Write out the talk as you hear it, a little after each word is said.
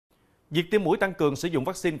Việc tiêm mũi tăng cường sử dụng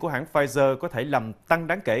vaccine của hãng Pfizer có thể làm tăng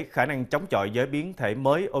đáng kể khả năng chống chọi với biến thể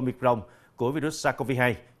mới Omicron của virus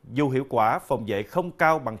SARS-CoV-2, dù hiệu quả phòng vệ không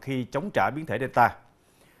cao bằng khi chống trả biến thể Delta.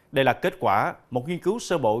 Đây là kết quả một nghiên cứu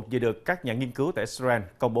sơ bộ vừa được các nhà nghiên cứu tại Israel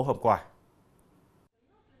công bố hôm qua.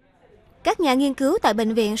 Các nhà nghiên cứu tại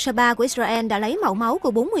Bệnh viện Sheba của Israel đã lấy mẫu máu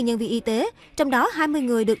của 40 nhân viên y tế, trong đó 20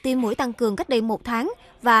 người được tiêm mũi tăng cường cách đây 1 tháng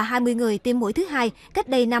và 20 người tiêm mũi thứ hai cách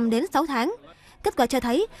đây 5 đến 6 tháng. Kết quả cho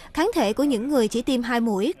thấy, kháng thể của những người chỉ tiêm 2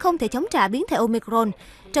 mũi không thể chống trả biến thể Omicron,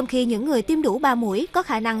 trong khi những người tiêm đủ 3 mũi có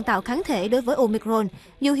khả năng tạo kháng thể đối với Omicron,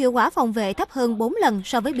 dù hiệu quả phòng vệ thấp hơn 4 lần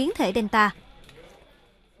so với biến thể Delta.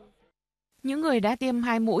 Những người đã tiêm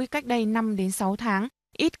 2 mũi cách đây 5 đến 6 tháng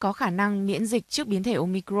ít có khả năng miễn dịch trước biến thể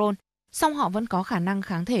Omicron, song họ vẫn có khả năng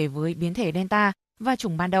kháng thể với biến thể Delta và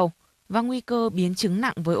chủng ban đầu, và nguy cơ biến chứng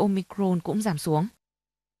nặng với Omicron cũng giảm xuống.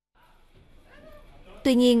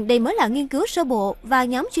 Tuy nhiên, đây mới là nghiên cứu sơ bộ và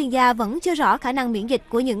nhóm chuyên gia vẫn chưa rõ khả năng miễn dịch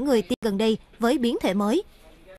của những người tiêm gần đây với biến thể mới.